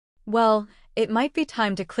Well, it might be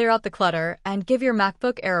time to clear out the clutter and give your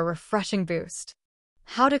MacBook Air a refreshing boost.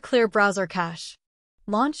 How to clear browser cache.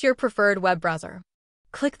 Launch your preferred web browser.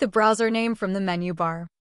 Click the browser name from the menu bar.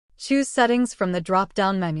 Choose Settings from the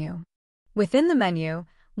drop-down menu. Within the menu,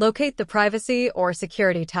 locate the Privacy or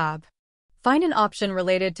Security tab. Find an option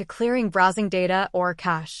related to clearing browsing data or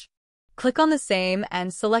cache. Click on the same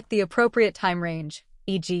and select the appropriate time range,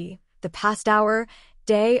 e.g., the past hour,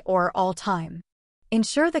 day, or all time.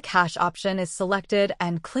 Ensure the cache option is selected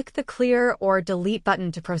and click the Clear or Delete button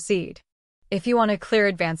to proceed. If you want to clear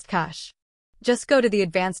advanced cache, just go to the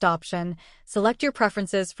Advanced option, select your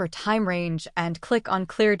preferences for time range, and click on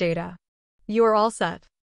Clear Data. You are all set.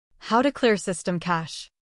 How to clear system cache.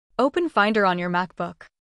 Open Finder on your MacBook.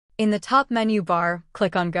 In the top menu bar,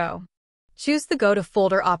 click on Go. Choose the Go to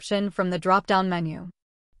Folder option from the drop-down menu.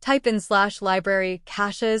 Type in /library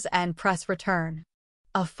caches and press Return.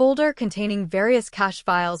 A folder containing various cache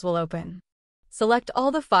files will open. Select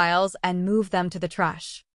all the files and move them to the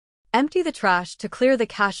trash. Empty the trash to clear the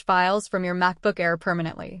cache files from your MacBook Air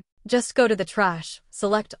permanently. Just go to the trash,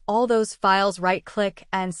 select all those files, right-click,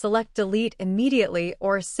 and select Delete immediately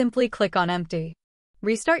or simply click on Empty.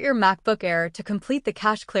 Restart your MacBook Air to complete the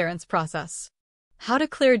cache clearance process. How to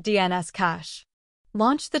clear DNS cache.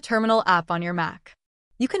 Launch the Terminal app on your Mac.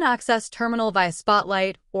 You can access Terminal via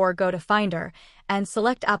Spotlight or go to Finder and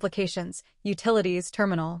select Applications, Utilities,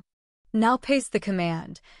 Terminal. Now paste the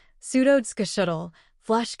command sudo sluggishness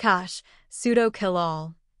flush cache sudo kill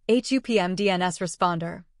all hupm DNS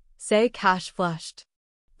responder. Say cache flushed.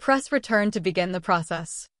 Press Return to begin the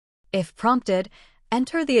process. If prompted,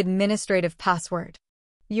 enter the administrative password.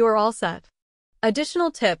 You are all set.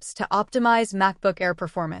 Additional tips to optimize MacBook Air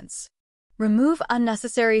performance. Remove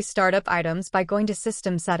unnecessary startup items by going to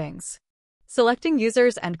System Settings. Selecting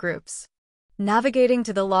Users and Groups. Navigating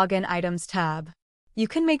to the Login Items tab. You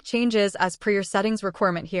can make changes as per your settings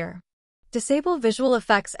requirement here. Disable visual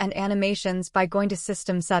effects and animations by going to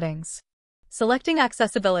System Settings. Selecting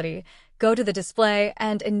Accessibility, go to the Display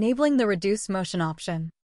and enabling the Reduce Motion option.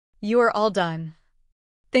 You are all done.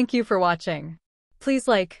 Thank you for watching. Please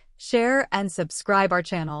like, share, and subscribe our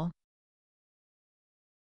channel.